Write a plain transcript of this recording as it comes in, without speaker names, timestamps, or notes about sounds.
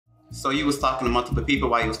So you was talking to multiple people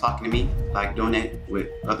while you was talking to me? Like doing it with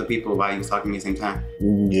other people while you was talking to me at the same time?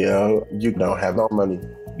 Yeah, you don't have no money.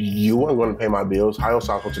 You weren't going to pay my bills. How else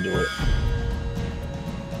am I supposed to do it?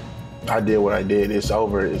 I did what I did. It's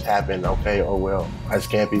over. It's happened. Okay, oh well. I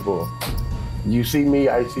scam people. You see me,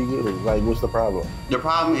 I see you. Like, what's the problem? The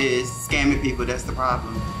problem is scamming people. That's the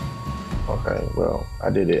problem. Okay, well, I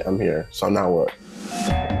did it. I'm here. So now what?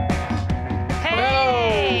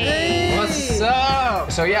 Hey! What's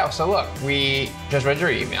up? So yeah, so look, we just read your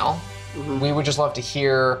email. We would just love to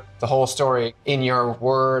hear the whole story in your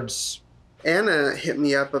words. Anna hit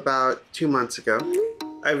me up about 2 months ago.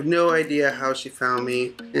 I have no idea how she found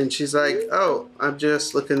me. And she's like, oh, I'm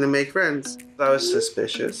just looking to make friends. I was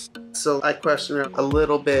suspicious. So I questioned her a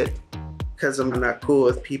little bit because I'm not cool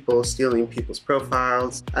with people stealing people's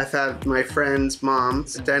profiles. I've had my friend's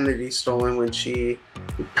mom's identity stolen when she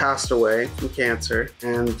passed away from cancer,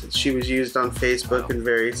 and she was used on Facebook in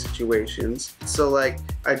various situations. So like,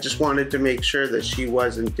 I just wanted to make sure that she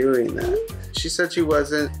wasn't doing that. She said she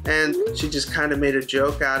wasn't, and she just kind of made a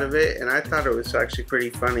joke out of it, and I thought it was actually pretty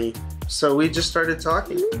funny. So we just started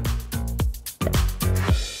talking.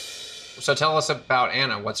 So tell us about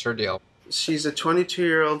Anna. What's her deal? She's a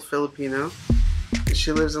 22-year-old Filipino.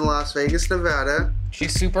 She lives in Las Vegas, Nevada.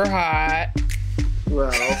 She's super hot.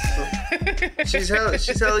 Well, she's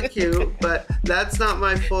hella cute, but that's not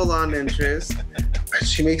my full-on interest.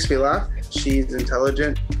 She makes me laugh. She's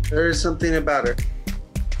intelligent. There is something about her.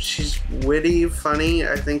 She's witty, funny.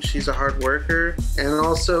 I think she's a hard worker. And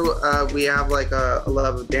also, we have like a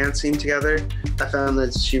love of dancing together. I found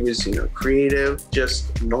that she was, creative,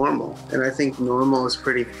 just normal. And I think normal is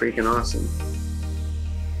pretty freaking awesome.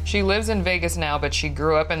 She lives in Vegas now, but she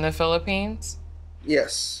grew up in the Philippines?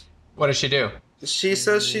 Yes. What does she do? She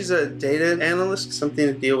says she's a data analyst, something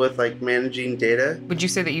to deal with like managing data. Would you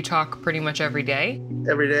say that you talk pretty much every day?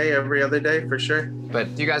 Every day, every other day, for sure. But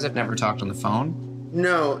you guys have never talked on the phone?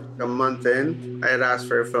 No, a month in, I had asked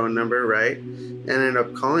for a phone number, right? And ended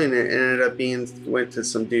up calling it, and ended up went to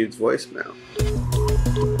some dude's voicemail.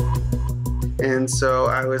 And so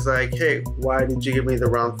I was like, hey, why did you give me the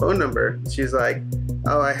wrong phone number? She's like,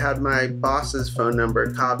 oh, I had my boss's phone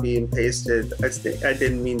number copy and pasted. I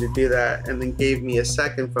didn't mean to do that, and then gave me a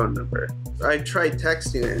second phone number. I tried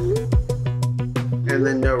texting it, and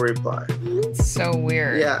then no reply. So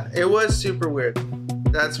weird. Yeah, it was super weird.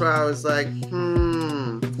 That's why I was like,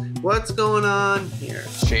 what's going on here?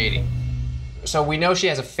 Shady. So we know she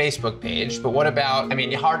has a Facebook page, but what about,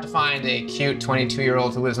 hard to find a cute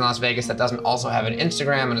 22-year-old who lives in Las Vegas that doesn't also have an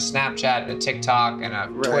Instagram and a Snapchat and a TikTok and a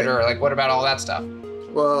Twitter. Like, what about all that stuff?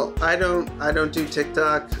 Well, I don't do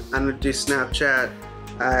TikTok. I don't do Snapchat.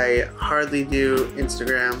 I hardly do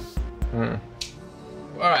Instagram.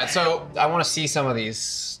 All right, so I want to see some of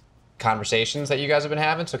these conversations that you guys have been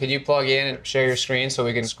having. So can you plug in and share your screen so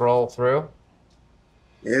we can scroll through?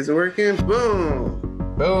 Is it working? Boom.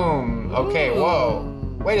 Boom. Okay, whoa.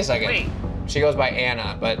 Wait a second. Wait. She goes by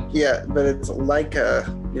Anna, but... Yeah, but it's Leica.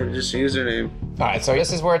 Just username. All right, so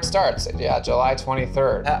this is where it starts. Yeah, July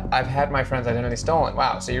 23rd. I've had my friend's identity stolen.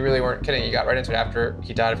 Wow, so you really weren't kidding. You got right into it after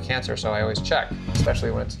he died of cancer, so I always check, especially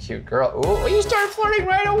when it's a cute girl. Ooh, you started flirting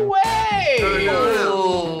right away!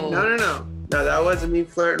 No, that wasn't me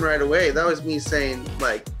flirting right away. That was me saying,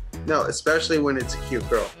 like, no, especially when it's a cute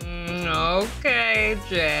girl. Okay,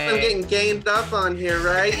 Jay. I'm getting gamed up on here,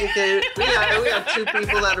 right? We have two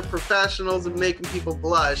people that are professionals and making people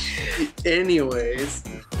blush. Anyways.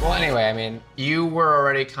 Well, anyway, you were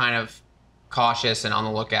already kind of cautious and on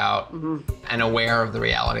the lookout and aware of the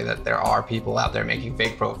reality that there are people out there making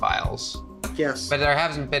fake profiles. Yes. But there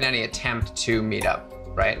hasn't been any attempt to meet up,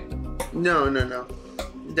 right? No.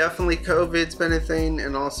 Definitely COVID's been a thing,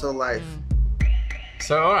 and also life.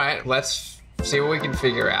 So, all right, let's see what we can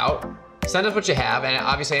figure out. Send us what you have, and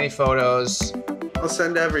obviously any photos. I'll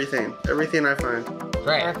send everything I find.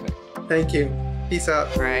 Great. Perfect. Thank you. Peace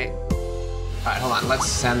out. Right. All right, hold on. Let's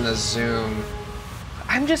send the Zoom.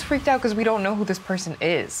 I'm just freaked out because we don't know who this person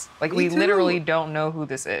is. Like, we literally don't know who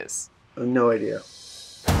this is. I have no idea.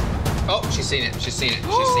 Oh, she's seen it. She's seen it.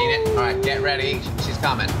 She's seen it. All right, get ready. She's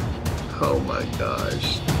coming. Oh my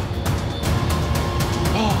gosh.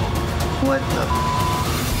 What the?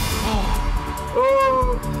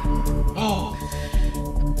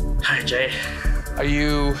 Hi, Jay. Are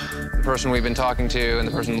you the person we've been talking to and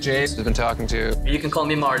the person Jay's has been talking to? You can call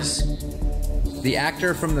me Mars. The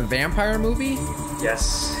actor from the vampire movie?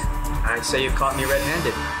 Yes. I'd say you caught me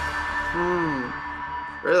red-handed.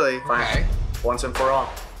 Really? Fine. Okay. Once and for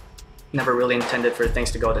all. Never really intended for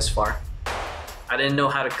things to go this far. I didn't know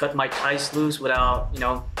how to cut my ties loose without,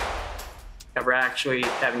 ever actually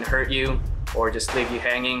having to hurt you or just leave you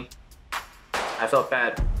hanging. I felt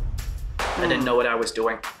bad. I didn't know what I was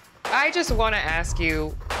doing. I just want to ask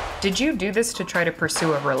you, did you do this to try to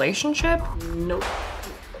pursue a relationship? Nope.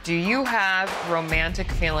 Do you have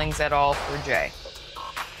romantic feelings at all for Jay?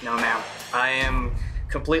 No, ma'am. I am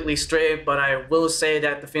completely straight, but I will say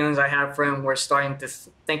that the feelings I have for him were starting to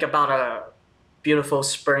think about a beautiful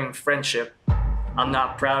spring friendship. I'm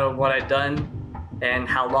not proud of what I've done and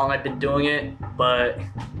how long I've been doing it, but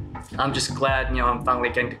I'm just glad, I'm finally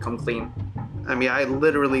getting to come clean. I mean, I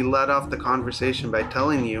literally led off the conversation by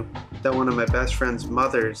telling you that one of my best friend's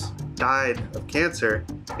mothers died of cancer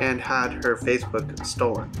and had her Facebook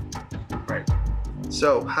stolen. Right.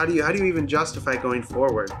 So how do you even justify going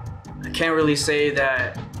forward? I can't really say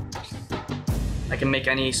that I can make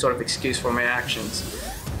any sort of excuse for my actions,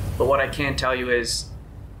 but what I can tell you is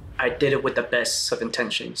I did it with the best of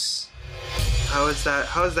intentions. How is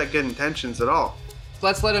that good intentions at all?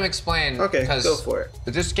 Let's let him explain. Okay, go for it.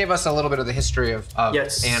 Just give us a little bit of the history of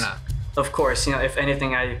Yes. Anna. Of course, if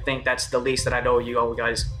anything, I think that's the least that I owe you all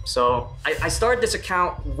guys. So I started this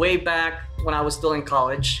account way back when I was still in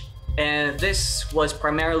college, and this was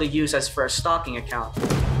primarily used as for a stalking account.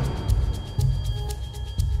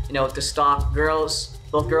 To stalk girls,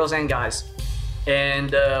 both girls and guys.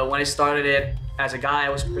 And when I started it as a guy, I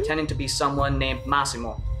was pretending to be someone named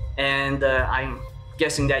Massimo. And I'm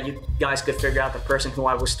guessing that you guys could figure out the person who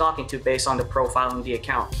I was talking to based on the profile in the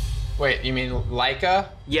account. Wait, you mean Laika?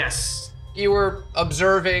 Yes. You were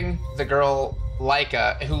observing the girl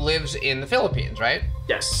Laika who lives in the Philippines, right?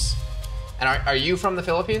 Yes. And are you from the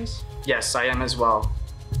Philippines? Yes, I am as well.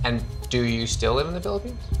 And do you still live in the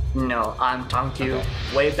Philippines? No, I'm talking to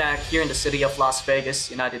you way back here in the city of Las Vegas,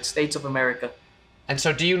 United States of America. And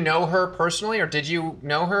so do you know her personally, or did you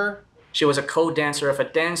know her? She was a co-dancer of a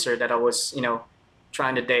dancer that I was,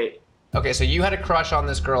 trying to date. Okay, so you had a crush on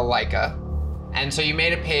this girl Laika, and so you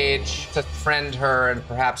made a page to friend her and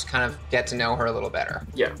perhaps kind of get to know her a little better.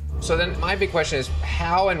 Yeah. So then my big question is,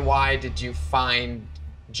 how and why did you find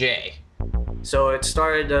Jay? So it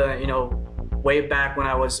started, way back when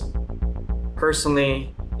I was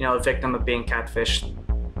personally, a victim of being catfished.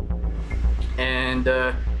 And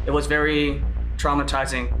it was very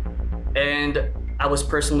traumatizing. And I was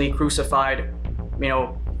personally crucified,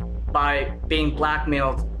 by being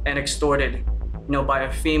blackmailed and extorted, by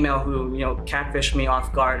a female who, catfished me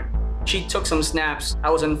off guard. She took some snaps. I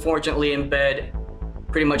was unfortunately in bed,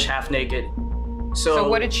 pretty much half naked. So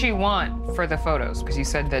what did she want for the photos? Because you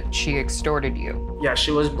said that she extorted you. Yeah,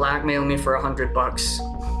 she was blackmailing me for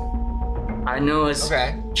 $100. I know as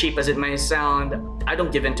cheap as it may sound, I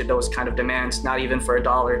don't give in to those kind of demands, not even for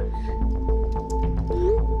 $1.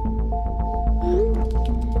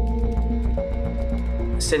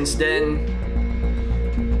 Since then,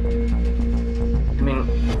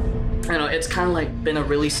 it's kind of like been a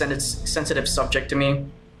really sensitive subject to me.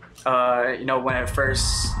 When I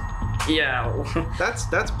first,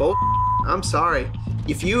 That's bull. I'm sorry.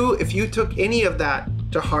 If you took any of that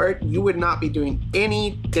to heart, you would not be doing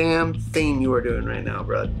any damn thing you are doing right now,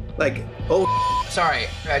 bro. Sorry,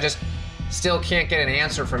 I just still can't get an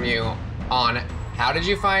answer from you on how did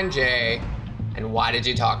you find Jay and why did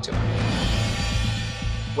you talk to him?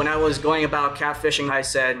 When I was going about catfishing, I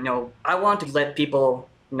said, I want to let people,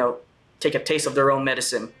 take a taste of their own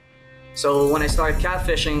medicine. So when I started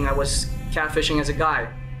catfishing, I was catfishing as a guy.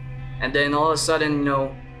 And then all of a sudden,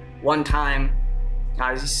 one time,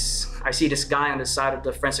 I see this guy on the side of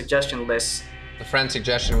the friend suggestion list. The friend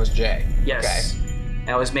suggestion was Jay. Yes. Okay.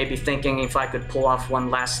 And I was maybe thinking if I could pull off one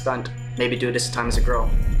last stunt, maybe do this time as a girl.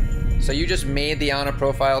 So you just made the Anna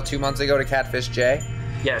profile 2 months ago to catfish Jay?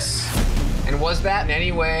 Yes. And was that in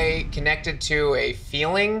any way connected to a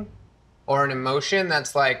feeling or an emotion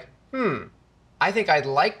that's like, I think I'd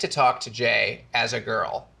like to talk to Jay as a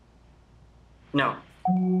girl? No.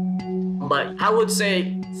 But I would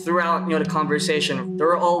say throughout, the conversation, there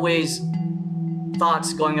were always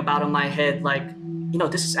thoughts going about in my head like,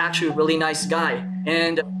 this is actually a really nice guy.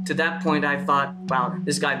 And to that point, I thought, wow,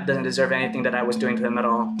 this guy doesn't deserve anything that I was doing to him at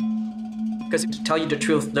all. Because to tell you the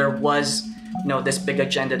truth, there was, this big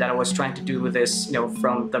agenda that I was trying to do with this,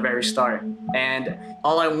 from the very start. And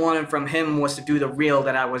all I wanted from him was to do the real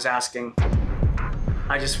that I was asking.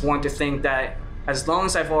 I just want to think that as long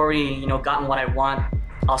as I've already, gotten what I want,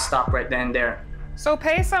 I'll stop right then and there. So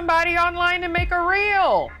pay somebody online to make a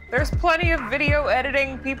reel. There's plenty of video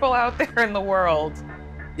editing people out there in the world.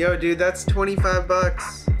 Yo, dude, that's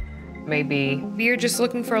 $25. Maybe you're just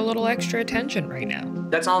looking for a little extra attention right now.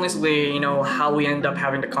 That's honestly, how we end up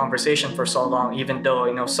having the conversation for so long, even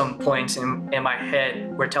though, some points in my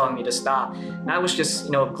head were telling me to stop. And I was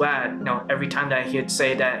just, glad, every time that he'd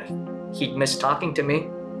say that he'd miss talking to me.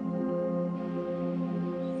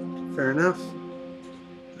 Fair enough.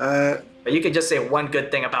 But you could just say one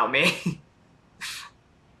good thing about me.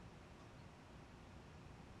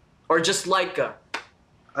 Or just Laika.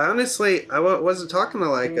 Honestly, I wasn't talking to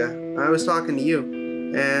Laika. I was talking to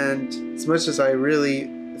you. And as much as I really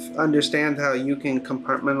understand how you can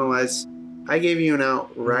compartmentalize, I gave you an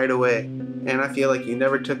out right away. And I feel like you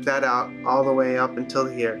never took that out all the way up until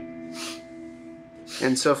here.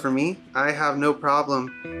 And so for me, I have no problem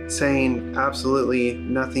saying absolutely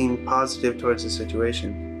nothing positive towards the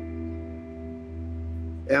situation.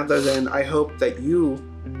 Other than I hope that you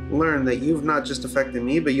learn that you've not just affected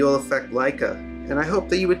me, but you'll affect Laika. And I hope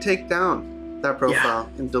that you would take down that profile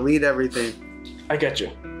and delete everything. I get you.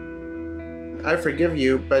 I forgive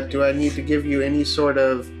you, but do I need to give you any sort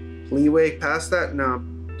of leeway past that? No.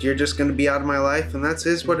 You're just going to be out of my life, and that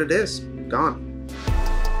is what it is. Gone.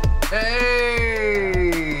 Hey!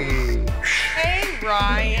 Hey,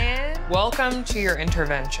 Ryan. Welcome to your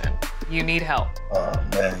intervention. You need help. Oh,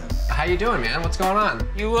 man. How you doing, man? What's going on?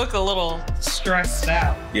 You look a little stressed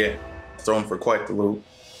out. Yeah, thrown for quite the loop.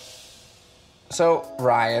 So,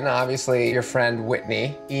 Ryan, obviously your friend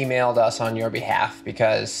Whitney emailed us on your behalf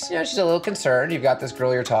because, you know, she's a little concerned. You've got this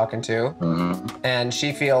girl you're talking to, and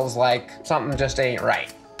she feels like something just ain't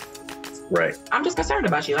right. Right. I'm just concerned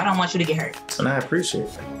about you. I don't want you to get hurt. And I appreciate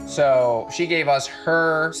it. So she gave us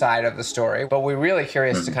her side of the story, but we're really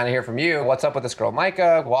curious to kind of hear from you. What's up with this girl,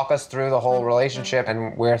 Micah? Walk us through the whole relationship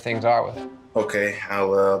and where things are with it. Okay,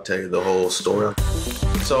 I'll tell you the whole story.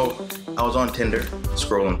 So I was on Tinder,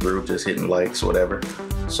 scrolling through, just hitting likes, whatever.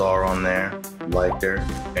 Saw her on there, liked her,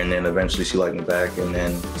 and then eventually she liked me back, and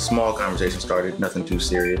then small conversation started, nothing too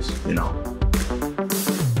serious, you know.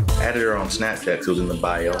 Added her on Snapchat, because it was in the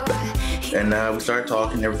bio. And we started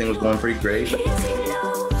talking, everything was going pretty great.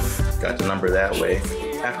 Got the number that way.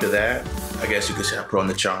 After that, I guess you could say I put on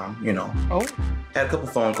the charm, you know. Oh. Had a couple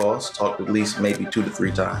phone calls, talked at least maybe 2 to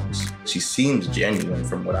 3 times. She seems genuine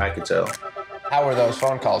from what I could tell. How were those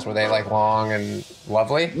phone calls? Were they like long and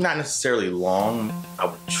lovely? Not necessarily long. I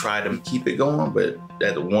would try to keep it going, but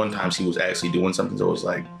at the one time she was actually doing something, so I was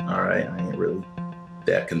like, all right, I ain't really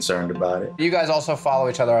that concerned about it. You guys also follow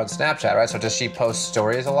each other on Snapchat, right? So does she post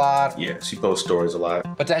stories a lot? Yeah, she posts stories a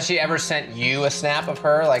lot. But has she ever sent you a snap of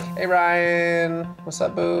her? Like, hey, Ryan, what's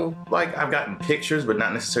up, boo? Like, I've gotten pictures, but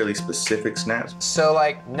not necessarily specific snaps. So,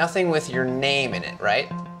 like, nothing with your name in it,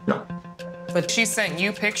 right? No. But she sent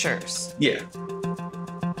you pictures. Yeah.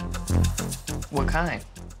 What kind?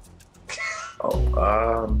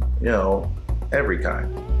 Oh, you know, every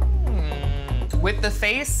kind. With the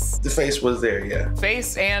face? The face was there, yeah.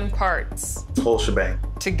 Face and parts. Whole shebang.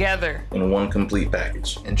 Together. In one complete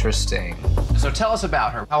package. Interesting. So tell us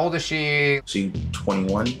about her. How old is she? She's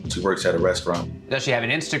 21. She works at a restaurant. Does she have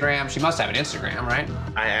an Instagram? She must have an Instagram, right?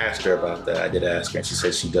 I asked her about that. I did ask her, and she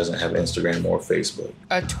said she doesn't have Instagram or Facebook.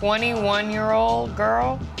 A 21-year-old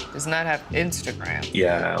girl does not have Instagram.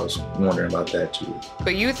 Yeah, I was wondering about that too.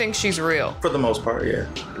 But you think she's real? For the most part, yeah.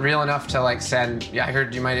 Real enough to like send, yeah, I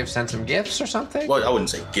heard you might have sent some gifts or something? Well, I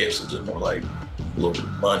wouldn't say gifts, it's just more like a little bit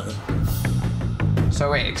of money. So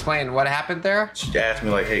wait, explain what happened there? She asked me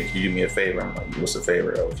like, hey, can you do me a favor? I'm like, what's the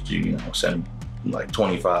favor? Oh, could you know, send me like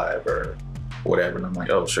 25 or whatever? And I'm like,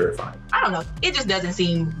 oh, sure, fine. I don't know. It just doesn't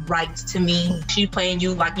seem right to me. She playing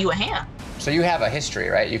you like you a ham. So you have a history,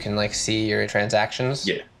 right? You can like see your transactions?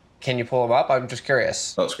 Yeah. Can you pull them up? I'm just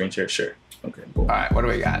curious. Oh, screen share? Sure. Okay, boom. All right, what do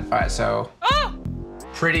we got? All right, so. Oh!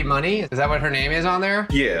 Pretty Money? Is that what her name is on there?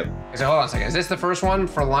 Yeah. So hold on a second. Is this the first one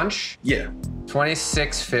for lunch? Yeah.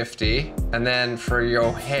 $26.50, and then for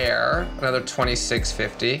your hair, another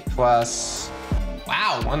 $26.50 plus.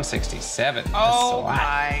 Wow, $167. Oh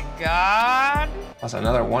my God. Plus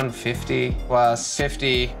another $150 plus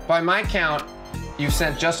 $50. By my count, you've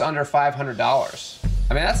sent just under $500.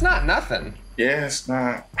 I mean, that's not nothing. Yeah, it's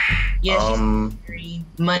not. Yeah, she's very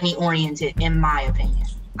money oriented, in my opinion.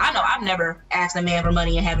 I know I've never asked a man for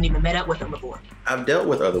money and haven't even met up with him before. I've dealt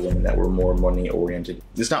with other women that were more money oriented.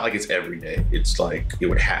 It's not like it's every day. It's like it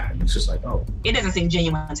would happen. It's just like, oh. It doesn't seem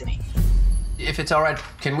genuine to me. If it's all right,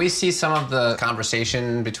 can we see some of the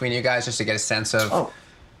conversation between you guys just to get a sense of, oh,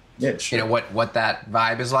 yeah, sure. You know, what that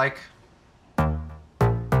vibe is like?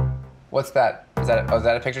 What's that? Is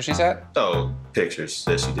that a picture she sent? Oh, pictures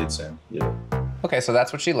that she did send. Yeah. Okay, so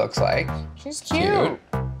that's what she looks like. She's cute.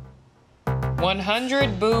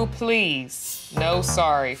 100 boo, please. No,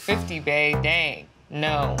 sorry. 50 bae, dang.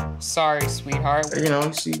 No, sorry, sweetheart. You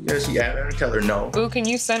know, she asked her, tell her no. Boo, can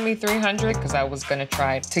you send me 300? Because I was gonna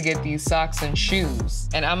try to get these socks and shoes.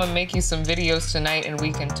 And I'm gonna make you some videos tonight and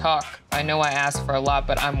we can talk. I know I asked for a lot,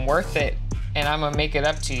 but I'm worth it. And I'm gonna make it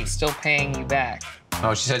up to you, still paying you back.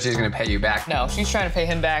 Oh, she said she's gonna pay you back. No, she's trying to pay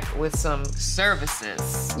him back with some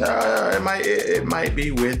services. It might be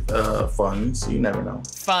with funds. You never know.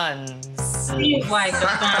 Funds. Seems like the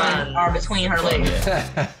funds are between her legs.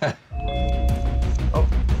 Oh.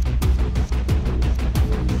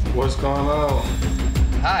 What's going on?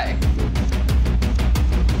 Hi.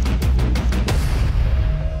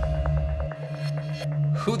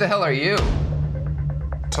 Who the hell are you?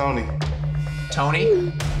 Tony.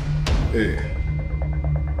 Tony? Yeah.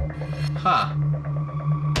 Huh.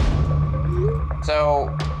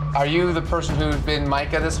 So, are you the person who's been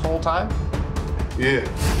Micah this whole time? Yeah.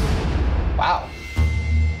 Wow.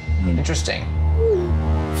 Interesting.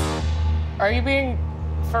 Are you being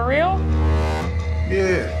for real?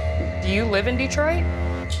 Yeah. Do you live in Detroit?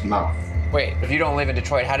 No. Wait, if you don't live in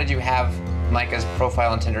Detroit, how did you have Micah's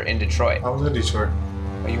profile on Tinder in Detroit? I was in Detroit.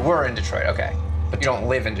 Oh, you were in Detroit, okay. But you don't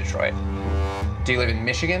live in Detroit. Do you live in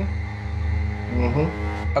Michigan?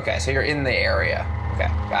 Mm-hmm. Okay, so you're in the area. Okay,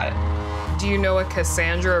 got it. Do you know a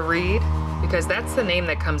Cassandra Reed? Because that's the name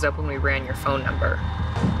that comes up when we ran your phone number.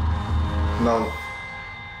 No.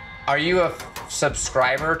 Are you a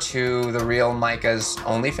subscriber to the real Micah's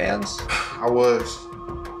OnlyFans? I was.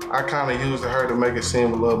 I kind of used her to make it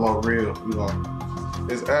seem a little more real, you know.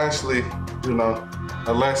 It's actually, you know,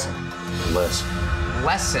 a lesson.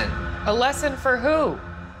 Lesson? A lesson for who?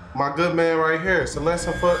 My good man right here. It's a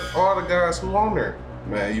lesson for all the guys who on there.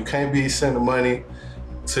 Man, you can't be sending money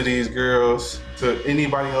to these girls, to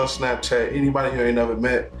anybody on Snapchat, anybody you ain't never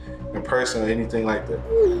met in person or anything like that.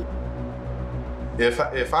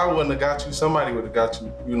 If I wouldn't have got you, somebody would have got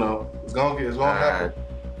you, you know. It's gonna happen.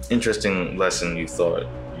 Interesting lesson you thought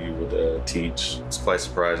you would teach. It's quite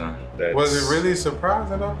surprising. Was it really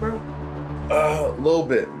surprising though, bro? A little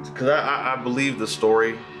bit, because I believe the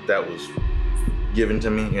story that was given to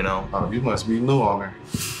me, you know. Oh, you must be new on there.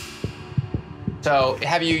 So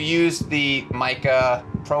have you used the Micah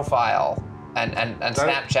profile and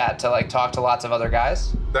Snapchat to like talk to lots of other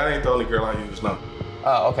guys? That ain't the only girl I use, no.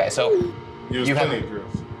 Oh, okay, so Use you plenty of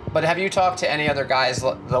girls. But have you talked to any other guys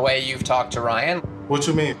the way you've talked to Ryan? What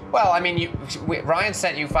you mean? Well, I mean, Ryan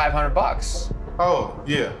sent you $500. Oh,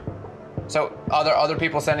 yeah. So other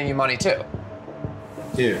people sending you money too?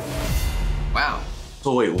 Yeah. Wow.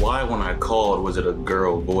 So wait, why when I called was it a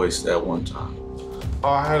girl voice at one time? Oh,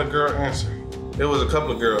 I had a girl answer. It was a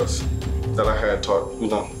couple of girls that I had talked, you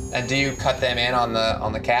know. And do you cut them in on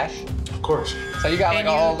the cash? Of course. So you got like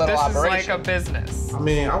a whole little operation. This is like a business. I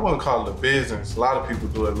mean, I wouldn't call it a business. A lot of people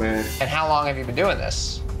do it, man. And how long have you been doing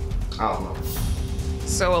this? I don't know.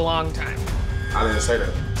 So a long time. I didn't say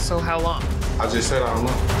that. So how long? I just said I don't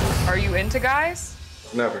know. Are you into guys?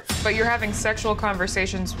 Never. But you're having sexual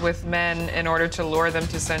conversations with men in order to lure them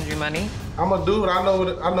to send you money? I'm a dude. I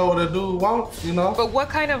know what a dude wants, you know? But what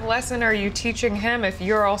kind of lesson are you teaching him if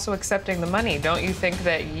you're also accepting the money? Don't you think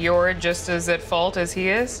that you're just as at fault as he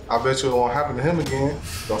is? I bet you it won't happen to him again.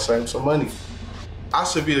 Don't save him some money. I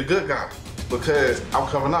should be the good guy because I'm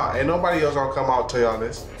coming out. Ain't nobody else gonna come out and tell y'all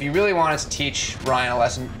this. If you really wanted to teach Ryan a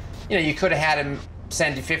lesson, you know, you could have had him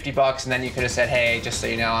send you $50 and then you could have said, hey, just so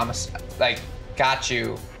you know, got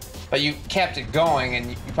you. But you kept it going and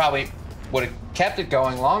you probably would have kept it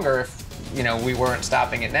going longer if, you know, we weren't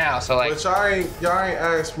stopping it now. So like, but y'all ain't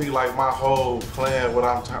asked me like my whole plan, what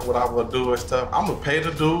I'm gonna do and stuff. I'm gonna pay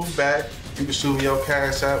the dude back. You can shoot me your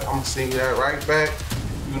cash app. I'm gonna send you that right back.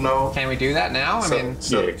 You know. Can we do that now?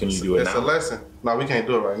 Yeah, can you do it now? It's a lesson. No, we can't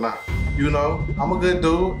do it right now. You know, I'm a good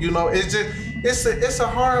dude. You know, it's a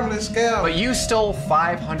harmless scam. But you stole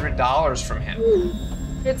 $500 from him.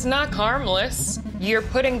 It's not harmless. You're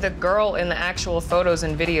putting the girl in the actual photos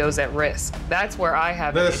and videos at risk. That's where I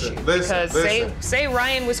have an issue. Because say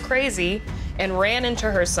Ryan was crazy and ran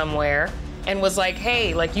into her somewhere and was like,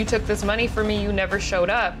 hey, like you took this money from me, you never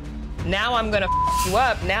showed up. Now I'm gonna you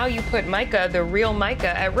up. Now you put Micah, the real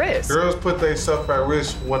Micah, at risk. Girls put themselves at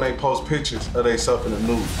risk when they post pictures of themselves in the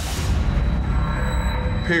nude.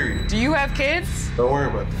 Period. Do you have kids? Don't worry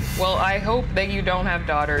about that. Well, I hope that you don't have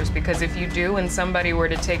daughters, because if you do and somebody were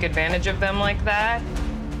to take advantage of them like that,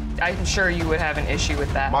 I'm sure you would have an issue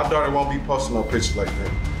with that. My daughter won't be posting no pictures like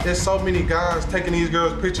that. There's so many guys taking these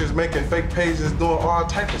girls' pictures, making fake pages, doing all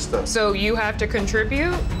type of stuff. So you have to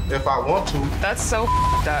contribute? If I want to. That's so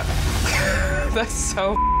f***ed up. That's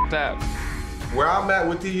so f***ed up. Where I'm at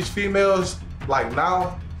with these females, like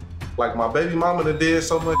now, like my baby mama that did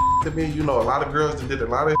so much to me, you know, a lot of girls that did a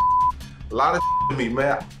lot of to me,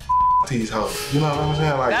 man. These hoes. You know what I'm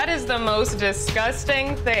saying? Like, that is the most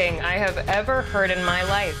disgusting thing I have ever heard in my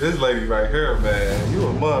life. This lady right here, man, you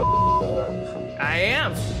a mother. I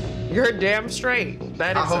am. You're damn straight.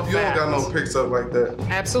 That is I hope a you fact. don't got no pics up like that.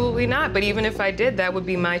 Absolutely not. But even if I did, that would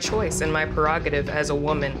be my choice and my prerogative as a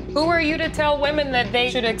woman. Who are you to tell women that they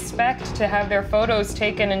should expect to have their photos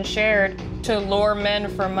taken and shared to lure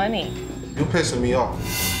men for money? You pissing me off.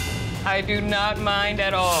 I do not mind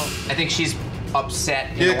at all. I think she's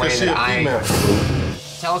upset in Yeah, a way because she a that female.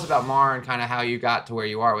 Tell us about Mar and kind of how you got to where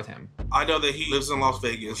you are with him. I know that he lives in Las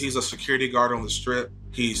Vegas. He's a security guard on the Strip.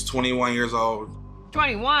 He's 21 years old.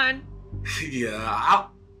 21? Yeah,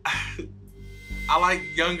 I like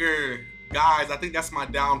younger guys. I think that's my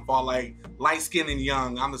downfall. Like light skinned and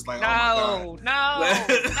young. I'm just like, oh my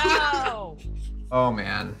God. No. Oh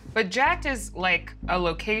man. But Jacked is like a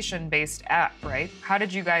location-based app, right? How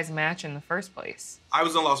did you guys match in the first place? I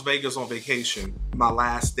was in Las Vegas on vacation. My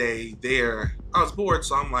last day there, I was bored,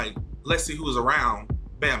 so I'm like, let's see who's around.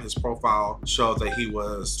 Bam, his profile showed that he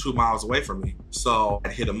was 2 miles away from me. So I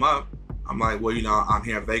hit him up. I'm like, well, I'm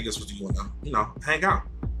here in Vegas. Would you want to, hang out?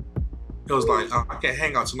 He was like, I can't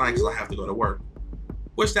hang out tonight because I have to go to work.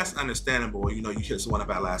 Which that's understandable. You hit someone up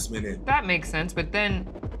at last minute. That makes sense. But then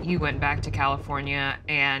you went back to California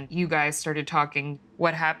and you guys started talking.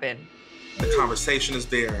 What happened? The conversation is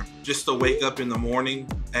there. Just to wake up in the morning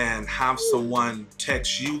and have someone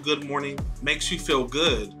text you good morning makes you feel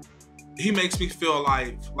good. He makes me feel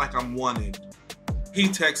like I'm wanted. He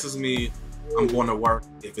texts me, I'm going to work.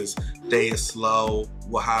 If his day is slow,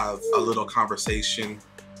 we'll have a little conversation.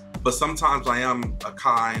 But sometimes I am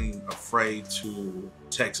afraid to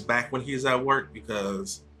text back when he's at work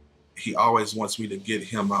because he always wants me to get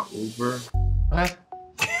him an Uber. What?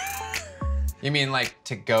 You mean like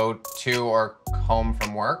to go to or home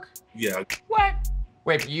from work? Yeah. What?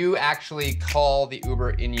 Wait, you actually call the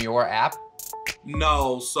Uber in your app?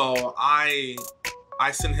 No, so I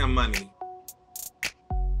send him money.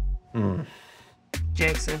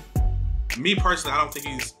 Jackson. Me personally, I don't think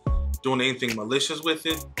he's doing anything malicious with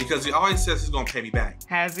it because he always says he's gonna pay me back.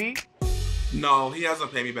 Has he? No, he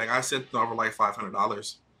hasn't paid me back. I sent over like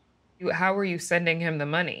 $500. How were you sending him the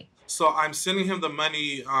money? So I'm sending him the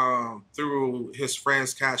money through his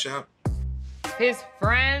friend's Cash App. His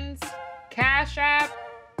friend's Cash App?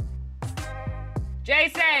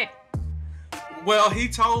 Jason! Well, he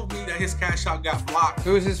told me that his Cash App got blocked.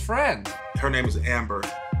 Who's his friend? Her name is Amber.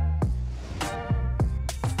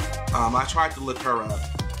 I tried to look her up,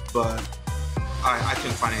 but I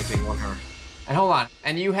couldn't find anything on her. And hold on,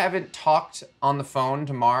 and you haven't talked on the phone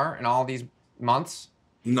to Mar in all these months?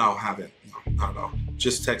 No, haven't. No, not at all.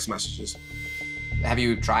 Just text messages. Have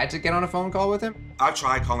you tried to get on a phone call with him? I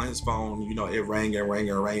tried calling his phone, it rang and rang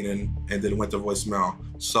and rang and then it went to voicemail.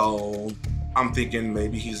 So I'm thinking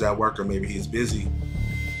maybe he's at work or maybe he's busy.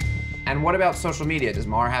 And what about social media? Does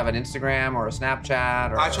Mar have an Instagram or a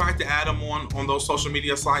Snapchat? Or... I tried to add him on those social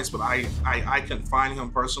media sites, but I couldn't find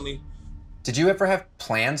him personally. Did you ever have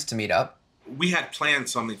plans to meet up? We had planned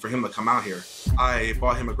something for him to come out here. I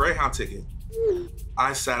bought him a Greyhound ticket.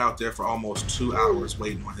 I sat out there for almost 2 hours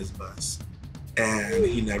waiting on his bus, and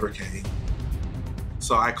he never came.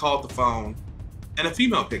 So I called the phone, and a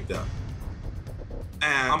female picked up.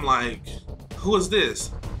 And I'm like, who is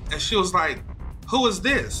this? And she was like, who is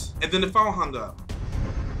this? And then the phone hung up.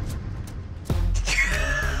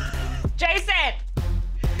 Jason!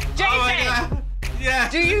 Jason! Oh my God. Yeah.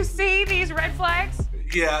 Do you see these red flags?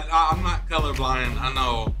 Yeah, I'm not colorblind, I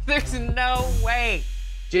know. There's no way.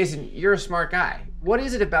 Jason, you're a smart guy. What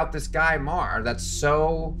is it about this guy, Mar, that's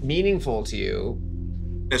so meaningful to you?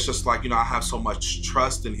 It's just like, I have so much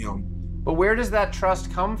trust in him. But where does that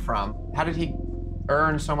trust come from? How did he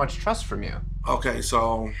earn so much trust from you? Okay,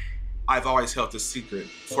 so I've always held this secret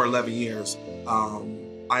for 11 years.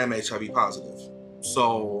 I am HIV positive.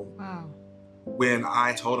 So when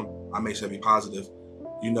I told him I'm HIV positive,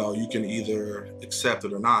 you can either accept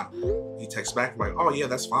it or not. He texts back like, oh yeah,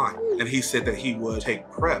 that's fine. And he said that he would take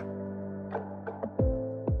PrEP,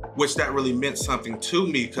 which that really meant something to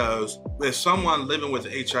me because if someone living with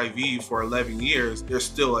HIV for 11 years, there's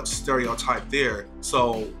still a stereotype there.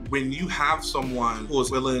 So when you have someone who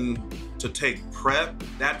is willing to take PrEP,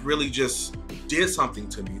 that really just did something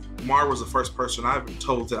to me. Mar was the first person I've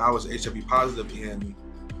told that I was HIV positive in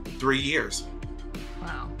 3 years.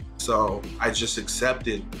 Wow. So I just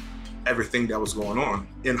accepted everything that was going on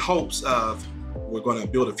in hopes of we're going to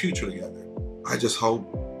build a future together. I just hope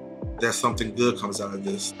that something good comes out of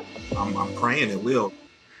this. I'm praying it will.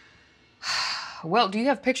 Well, do you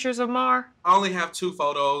have pictures of Mar? I only have 2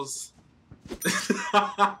 photos.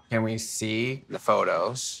 Can we see the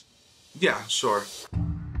photos? Yeah, sure.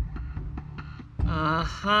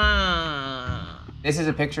 This is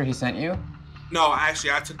a picture he sent you? No,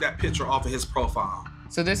 actually, I took that picture off of his profile.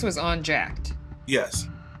 So this was on Jacked? Yes.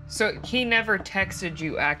 So he never texted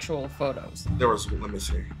you actual photos? There was, let me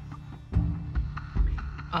see.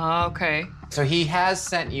 Okay. So he has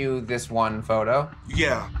sent you this one photo?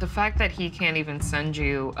 Yeah. The fact that he can't even send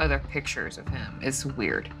you other pictures of him is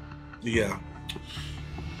weird. Yeah.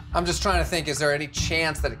 I'm just trying to think, is there any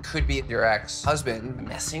chance that it could be your ex-husband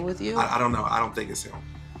messing with you? I don't know. I don't think it's him.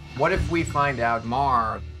 What if we find out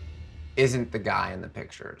Mar isn't the guy in the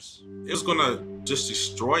pictures? It's gonna just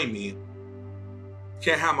destroy me.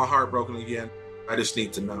 Can't have my heart broken again. I just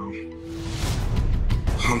need to know.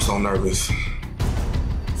 I'm so nervous.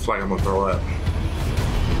 It's like I'm gonna throw up.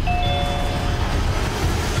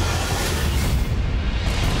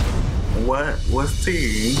 What's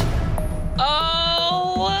tea?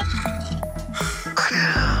 Oh!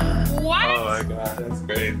 What? Oh my God, that's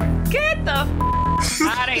crazy. Get the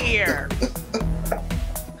out of here.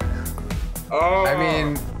 Oh. I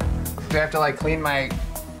mean, do I have to like clean my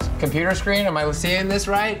computer screen? Am I seeing this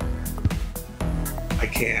right? I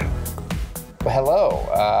can't. Well, hello.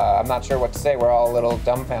 I'm not sure what to say. We're all a little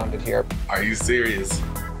dumbfounded here. Are you serious?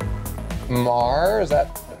 Mar, is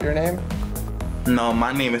that your name? No,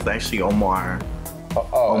 my name is actually Omar.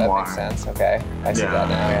 Oh, that Omar. makes sense. Okay, I see that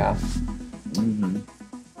now. Yeah.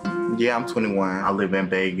 Mm-hmm. Yeah, I'm 21. I live in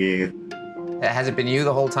Vegas. Has it been you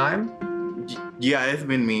the whole time? Yeah, it's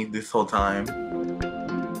been me this whole time.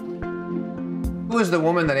 Who was the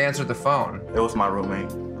woman that answered the phone? It was my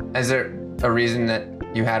roommate. Is there a reason that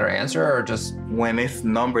you had her answer, or just... When it's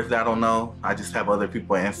numbers that I don't know, I just have other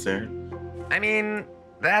people answer. I mean,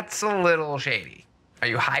 that's a little shady. Are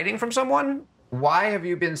you hiding from someone? Why have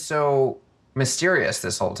you been so mysterious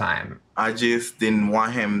this whole time? I just didn't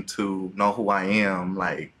want him to know who I am,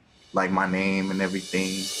 like my name and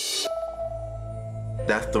everything.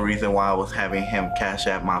 That's the reason why I was having him cash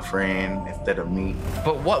at my friend instead of me.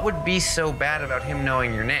 But what would be so bad about him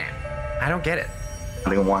knowing your name? I don't get it. I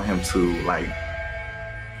didn't want him to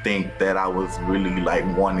think that I was really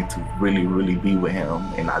wanting to really be with him,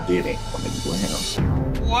 and I didn't want to be with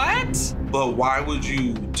him. What? But why would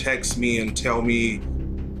you text me and tell me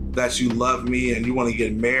that you love me and you want to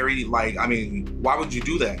get married? Like, I mean, why would you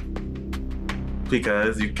do that?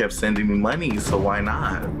 Because you kept sending me money, so why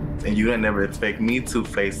not? And you didn't never expect me to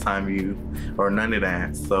FaceTime you or none of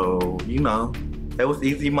that. So, it was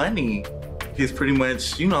easy money. He's pretty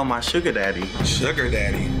much, my sugar daddy. Sugar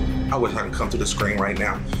daddy? I wish I could come to the screen right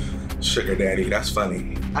now. Sugar daddy, that's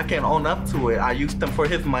funny. I can own up to it. I used him for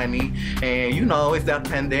his money, and it's that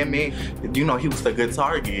pandemic. He was a good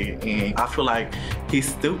target, and I feel like he's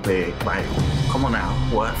stupid. Like, come on now,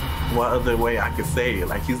 what other way I could say it?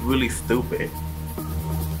 Like, he's really stupid.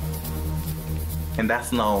 And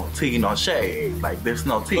that's no tea, no shade. Like, there's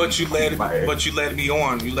no tea. But you led me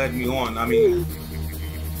on. You led me on. I mean,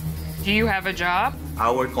 do you have a job?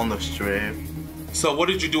 I work on the strip. So what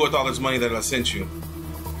did you do with all this money that I sent you?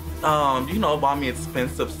 Bought me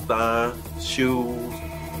expensive stuff, shoes.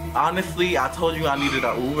 Honestly, I told you I needed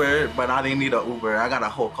an Uber, but I didn't need an Uber. I got a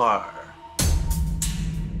whole car.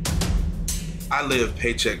 I live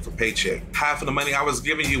paycheck for paycheck. Half of the money I was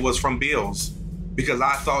giving you was from bills because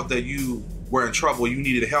I thought that you were in trouble, you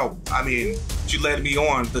needed help. I mean, you led me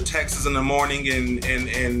on. The texts in the morning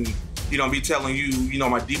and me telling you,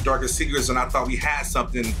 my deep, darkest secrets, and I thought we had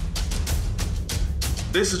something.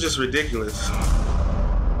 This is just ridiculous.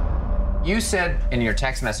 You said in your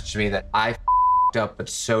text message to me that I f***ed up, but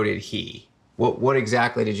so did he. What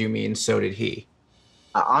exactly did you mean, so did he?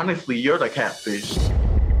 Honestly, you're the catfish.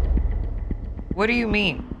 What do you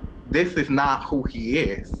mean? This is not who he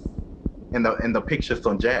is in the pictures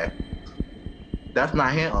on Jack. That's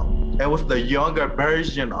not him. It was the younger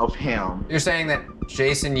version of him. You're saying that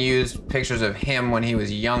Jason used pictures of him when he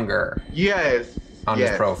was younger? Yes. On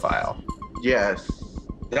his profile? Yes.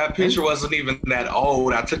 That picture wasn't even that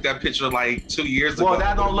old. I took that picture like 2 years ago. Well,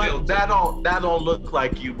 that don't look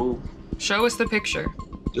like you, boo. Show us the picture.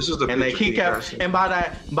 This is the and picture. He kept, and by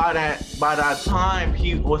that time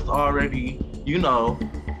he was already,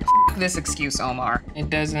 This excuse, Omar. It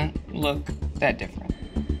doesn't look that different.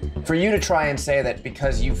 For you to try and say that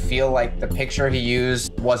because you feel like the picture he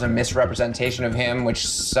used was a misrepresentation of him, which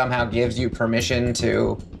somehow gives you permission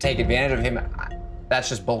to take advantage of him, that's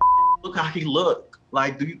just bull. Look how he looked.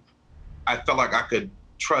 Like, I felt like I could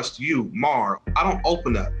trust you, Mar. I don't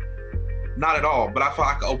open up. Not at all, but I felt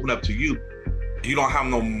I could open up to you. You don't have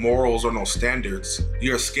no morals or no standards.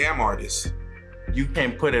 You're a scam artist. You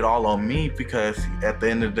can't put it all on me because at the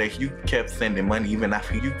end of the day, you kept sending money even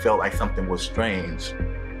after you felt like something was strange.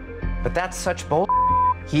 But that's such bull.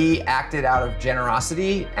 He acted out of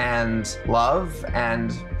generosity and love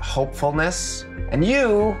and hopefulness, and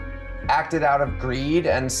you acted out of greed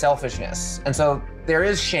and selfishness. And so there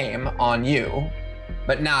is shame on you,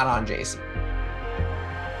 but not on Jason.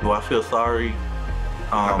 Do I feel sorry?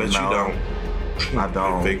 I bet no, you don't. I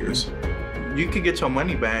don't. It figures. You can get your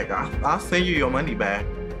money back. I'll send you your money back.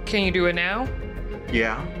 Can you do it now?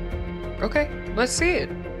 Yeah. Okay, let's see it.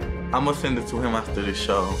 I'm gonna send it to him after the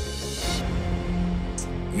show.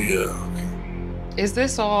 Yeah. Is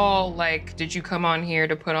this all like, did you come on here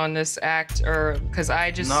to put on this act, or because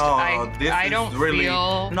I just I don't really,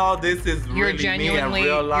 feel no, this is really me in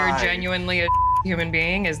real life. You're genuinely a human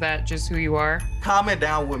being? Is that just who you are? Comment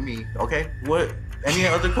down with me, okay? What? Any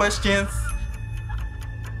other questions?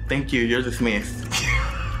 Thank you. You're dismissed.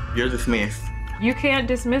 You're dismissed. You can't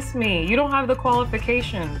dismiss me. You don't have the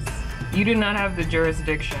qualifications. You do not have the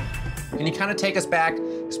jurisdiction. Can you kind of take us back,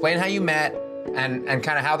 explain how you met, and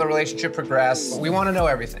kind of how the relationship progressed? We want to know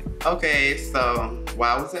everything. Okay, so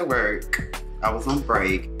while I was at work, I was on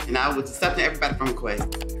break, and I was accepting everybody from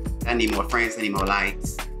requests. I need more friends, I need more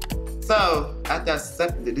likes. So after I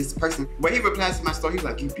accepted this person, when he replied to my story, he was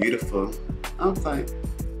like, "You beautiful." I was like,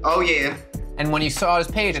 "Oh yeah." And when you saw his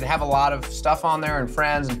page, it have a lot of stuff on there and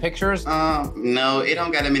friends and pictures? No, it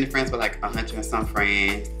don't got that many friends, but like 100 and some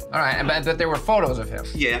friends. All right, but there were photos of him.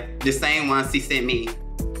 Yeah, the same ones he sent me.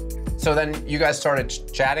 So then you guys started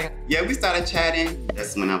chatting? Yeah, we started chatting.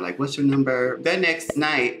 That's when I'm like, "What's your number?" That next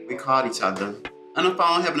night, we called each other on the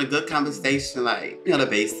phone, having a good conversation, like, you know, the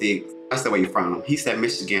basics. I said, "Where you from?" He said,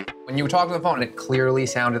 "Michigan." When you were talking on the phone, it clearly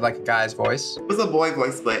sounded like a guy's voice? It was a boy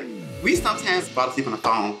voice, but we sometimes fall asleep on the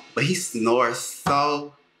phone, but he snores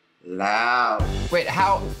so loud. Wait,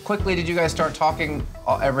 how quickly did you guys start talking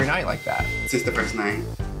every night like that? Since the first night.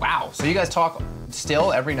 Wow, so you guys talk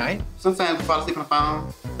still every night? Sometimes we fall asleep on the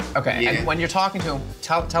phone. Okay, Yeah. and when you're talking to him,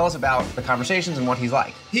 tell us about the conversations and what he's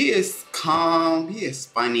like. He is calm, he is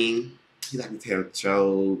funny. He like to tell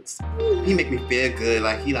jokes. He make me feel good,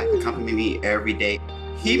 like he like to compliment me every day.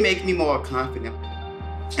 He make me more confident.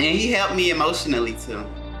 And he helped me emotionally too.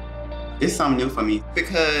 It's something new for me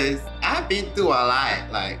because I've been through a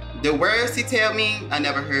lot. Like the words he tell me, I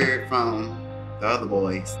never heard from the other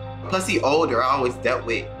boys. Plus he older, I always dealt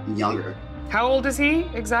with younger. How old is he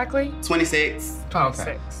exactly? 26. 26.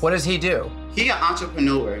 Okay. What does he do? He an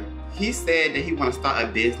entrepreneur. He said that he want to start a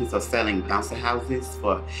business of selling bouncer houses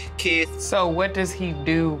for kids. So what does he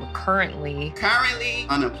do currently? Currently,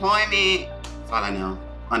 unemployment. That's all I know.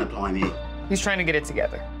 Unemployment. He's trying to get it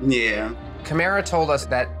together. Yeah. Kamara told us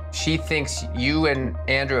that she thinks you and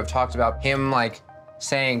Andrew have talked about him like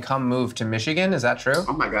saying, "Come move to Michigan." Is that true?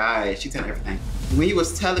 Oh my God, she told everything. When he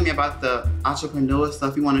was telling me about the entrepreneur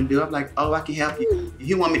stuff he want to do, I'm like, "Oh, I can help you."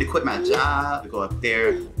 He want me to quit my job to go up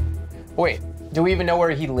there. Wait, do we even know where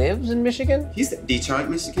he lives in Michigan? He's in Detroit,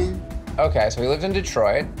 Michigan. Okay, so he lives in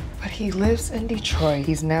Detroit. But he lives in Detroit.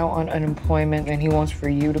 He's now on unemployment, and he wants for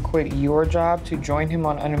you to quit your job to join him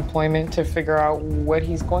on unemployment to figure out what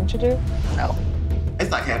he's going to do? No.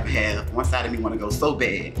 It's like half and half. One side of me want to go so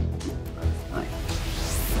bad.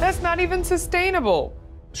 That's not even sustainable.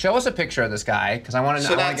 Show us a picture of this guy, because I want to know.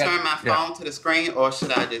 Should I turn my phone to the screen, or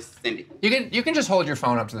should I just send it? You can just hold your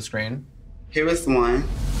phone up to the screen. Here is one.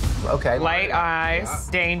 Okay. Light eyes,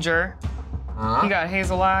 danger. He got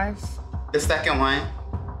hazel eyes. The second one.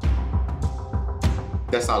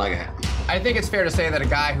 That's all I got. I think it's fair to say that a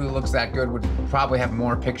guy who looks that good would probably have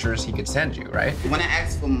more pictures he could send you, right? When I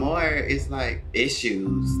ask for more, it's like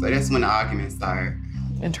issues. So that's when the arguments start.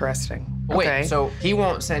 Interesting. Wait, Okay. so he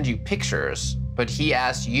won't send you pictures, but he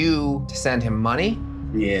asked you to send him money?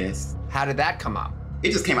 Yes. How did that come up?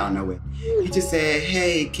 It just came out of nowhere. He just said,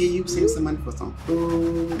 "Hey, can you send me some money for some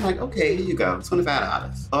food?" I'm like, "Okay, here you go,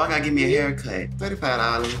 $25. Oh, I gotta give me a haircut,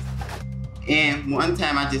 $35. And one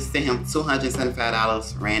time I just sent him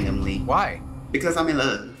 $275 randomly. Why? Because I'm in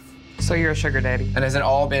love. So you're a sugar daddy. And has it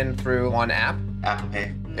all been through one app? Apple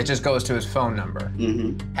Pay. It just goes to his phone number.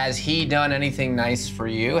 Mm-hmm. Has he done anything nice for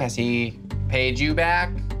you? Has he paid you back?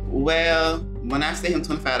 Well, when I sent him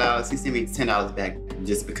 $25, he sent me $10 back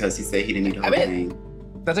just because he said he didn't need the whole thing.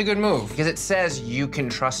 That's a good move, because it says you can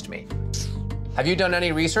trust me. Have you done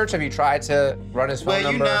any research? Have you tried to run his phone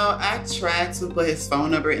number? Well, you know, I tried to put his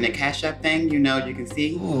phone number in the Cash App thing, you know, you can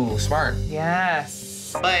see. Ooh, smart.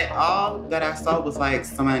 Yes. But all that I saw was like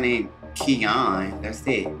somebody named Keon. That's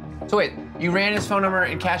it. So wait, you ran his phone number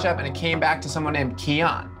in Cash App and it came back to someone named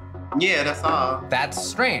Keon? Yeah, that's all. That's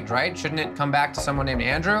strange, right? Shouldn't it come back to someone named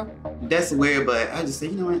Andrew? That's weird, but I just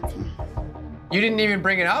said, you know what? You didn't even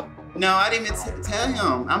bring it up? No, I didn't even tell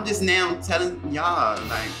him. I'm just now telling y'all,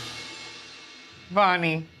 like.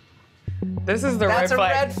 Bonnie, This is the That's red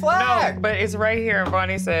flag. a red flag. No, but it's right here. And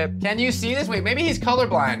Bonnie said, Can you see this? Wait, maybe he's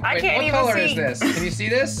colorblind. I Wait, can't what even color see. is this? Can you see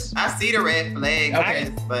this? I see the red flag,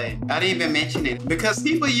 Okay. but I didn't even mention it because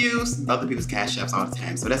people use other people's cash apps all the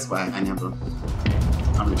time. So that's why I'm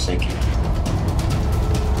gonna shake it.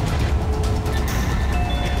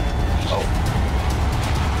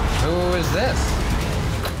 Who is this?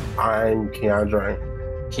 I'm Keandre.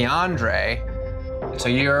 Keandre. So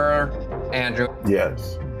you're Andrew.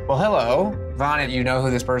 Yes. Well, hello. Vonnie, you know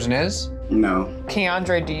who this person is? No.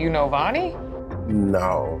 Keandre, do you know Vonnie?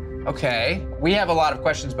 No. Okay. We have a lot of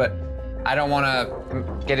questions, but I don't want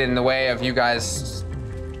to get in the way of you guys,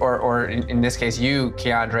 or in this case, you,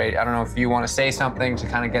 Keandre. I don't know if you want to say something to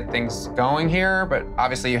kind of get things going here, but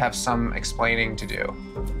obviously you have some explaining to do.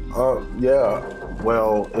 Yeah.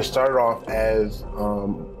 Well, it started off as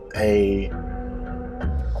a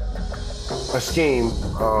scheme.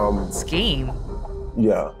 Scheme?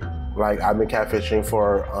 Yeah. Like I've been catfishing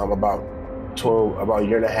for about a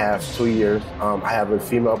year and a half, 2 years. I have a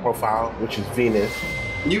female profile, which is Venus.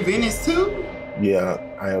 You Venus too? Yeah,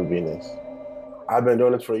 I am Venus. I've been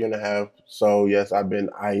doing this for a year and a half. So yes, I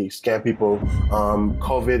scam people.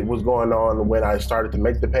 COVID was going on when I started to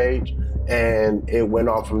make the page, and it went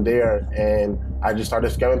on from there. And I just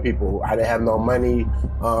started scamming people. I didn't have no money.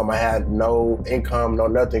 I had no income, no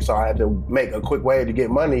nothing. So I had to make a quick way to get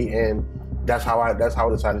money, and that's how I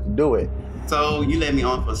decided to do it. So you let me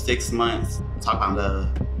on for 6 months. Talk about love.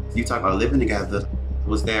 You talk about living together.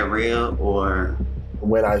 Was that real or?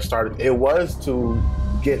 When I started, it was to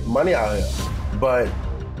get money out of him, but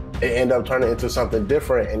it ended up turning into something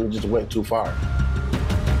different, and it just went too far.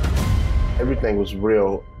 Everything was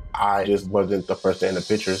real. I just wasn't the person in the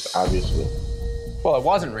pictures, obviously. Well, it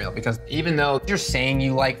wasn't real because even though you're saying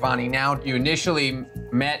you like Vonnie now, you initially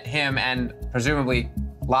met him and presumably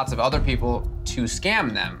lots of other people to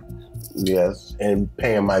scam them. Yes, and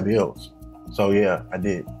paying my bills. So yeah, I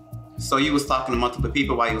did. So you was talking to multiple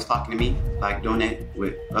people while you was talking to me? Like doing that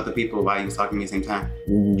with other people while you was talking to me at the same time?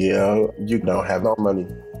 Yeah, you don't have no money.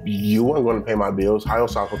 You weren't going to pay my bills. How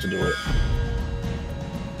else I supposed to do it?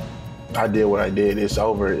 I did what I did. It's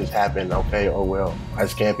over. It's happened. Okay, oh well. I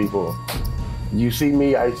scam people. You see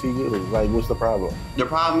me, I see you. Like, what's the problem? The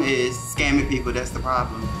problem is scamming people. That's the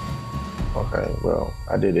problem. Okay, well,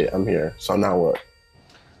 I did it. I'm here. So now what?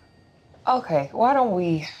 Okay, why don't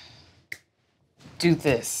we do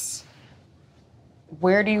this?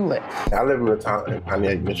 Where do you live? I live in a town in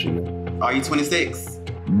Pontiac, Michigan. Are you 26?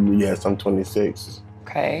 Yes, I'm 26.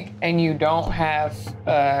 Okay, and you don't have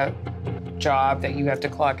a job that you have to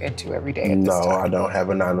clock into every day at this No, time? I don't have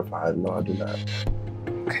a 9 to 5. No, I do not.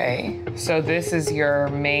 Okay, so this is your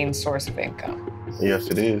main source of income? Yes,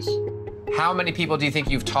 it is. How many people do you think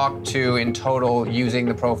you've talked to in total using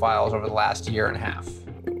the profiles over the last year and a half?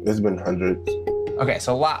 It's been hundreds. Okay,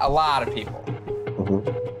 so a lot of people. Mm-hmm.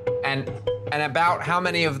 And about how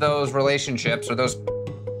many of those relationships or those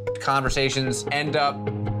conversations end up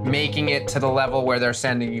making it to the level where they're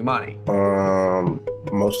sending you money?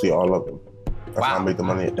 Mostly all of them. That's Wow. how I make the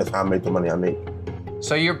money. That's how I make the money I make.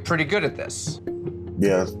 So you're pretty good at this.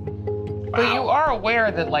 Yes. But you are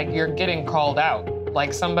aware that, like, you're getting called out.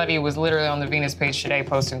 Like, somebody was literally on the Venus page today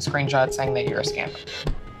posting screenshots saying that you're a scammer.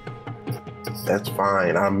 That's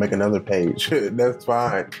fine. I'll make another page. That's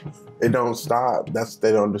fine. It don't stop.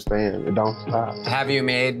 They don't understand. It don't stop. Have you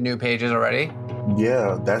made new pages already?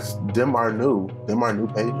 Yeah, them are new. Them are new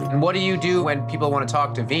pages. And what do you do when people want to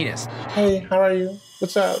talk to Venus? Hey, how are you?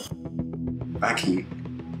 What's up? I can't.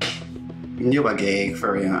 You're a gag,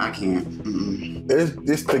 for real. I can't. Mm-mm.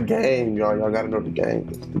 It's the game, y'all. Y'all gotta know the game.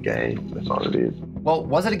 It's the game. That's all it is. Well,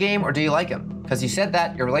 was it a game or do you like him? Because you said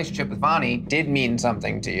that your relationship with Vonnie did mean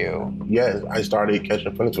something to you. Yes, I started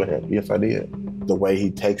catching feelings with him. Yes, I did. The way he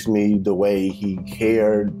texts me, the way he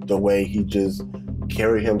cared, the way he just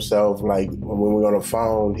carried himself. Like when we were on the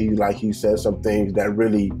phone, he said some things that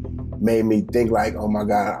really made me think like, oh my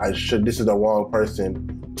God, this is the wrong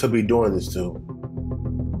person to be doing this to.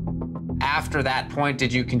 After that point,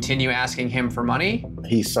 did you continue asking him for money?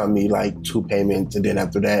 He sent me like 2 payments, and then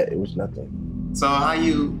after that, it was nothing. So how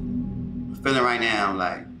you feeling right now?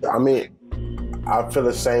 Like, I mean, I feel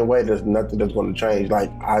the same way. There's nothing that's going to change.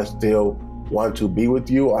 Like, I still want to be with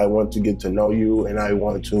you. I want to get to know you, and I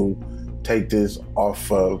want to take this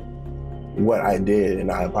off of what I did,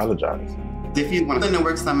 and I apologize. if you want to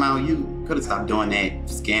work something out, you could have stopped doing that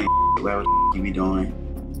scam. Whatever you be doing.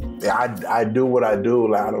 Yeah, I do what I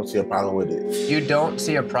do. Like, I don't see a problem with it. You don't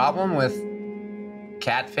see a problem with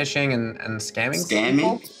catfishing and scamming?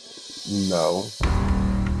 Scamming? No.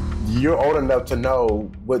 You're old enough to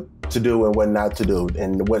know what to do and what not to do,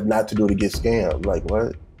 and what not to do to get scammed. Like,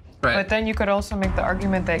 what? Right. But then you could also make the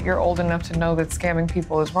argument that you're old enough to know that scamming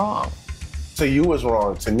people is wrong. To you, it's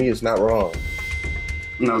wrong. To me, it's not wrong.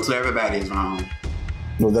 No, to everybody it's wrong.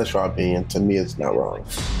 No, that's your opinion. To me, it's not wrong.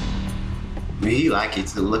 I mean, you like it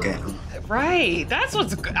to look at them. Right. That's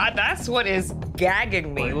what is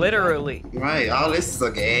gagging me, literally. Right. All this is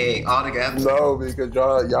a gag all together. No, because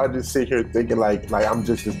y'all just sit here thinking like I'm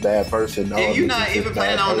just this bad person. No, if you're not even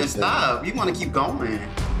planning on to stop, you want to keep going.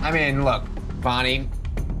 I mean, look, Bonnie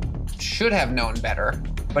should have known better,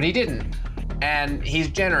 but he didn't. And he's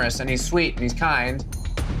generous and he's sweet and he's kind,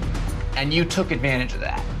 and you took advantage of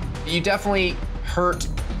that. You definitely hurt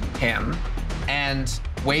him and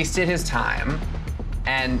wasted his time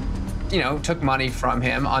and, you know, took money from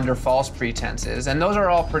him under false pretenses, and those are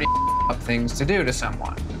all pretty up things to do to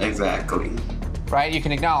someone. Exactly. Right? You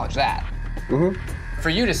can acknowledge that. Mm-hmm. For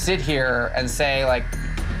you to sit here and say, like,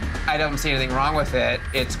 I don't see anything wrong with it,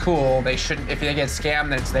 it's cool, they shouldn't, if they get scammed,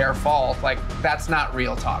 then it's their fault, like, that's not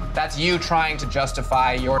real talk. That's you trying to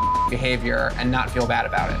justify your behavior and not feel bad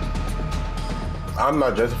about it. I'm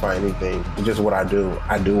not justifying anything. It's just what I do.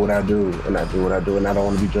 I do what I do, and I do what I do, and I don't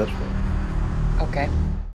want to be judged for it. Okay.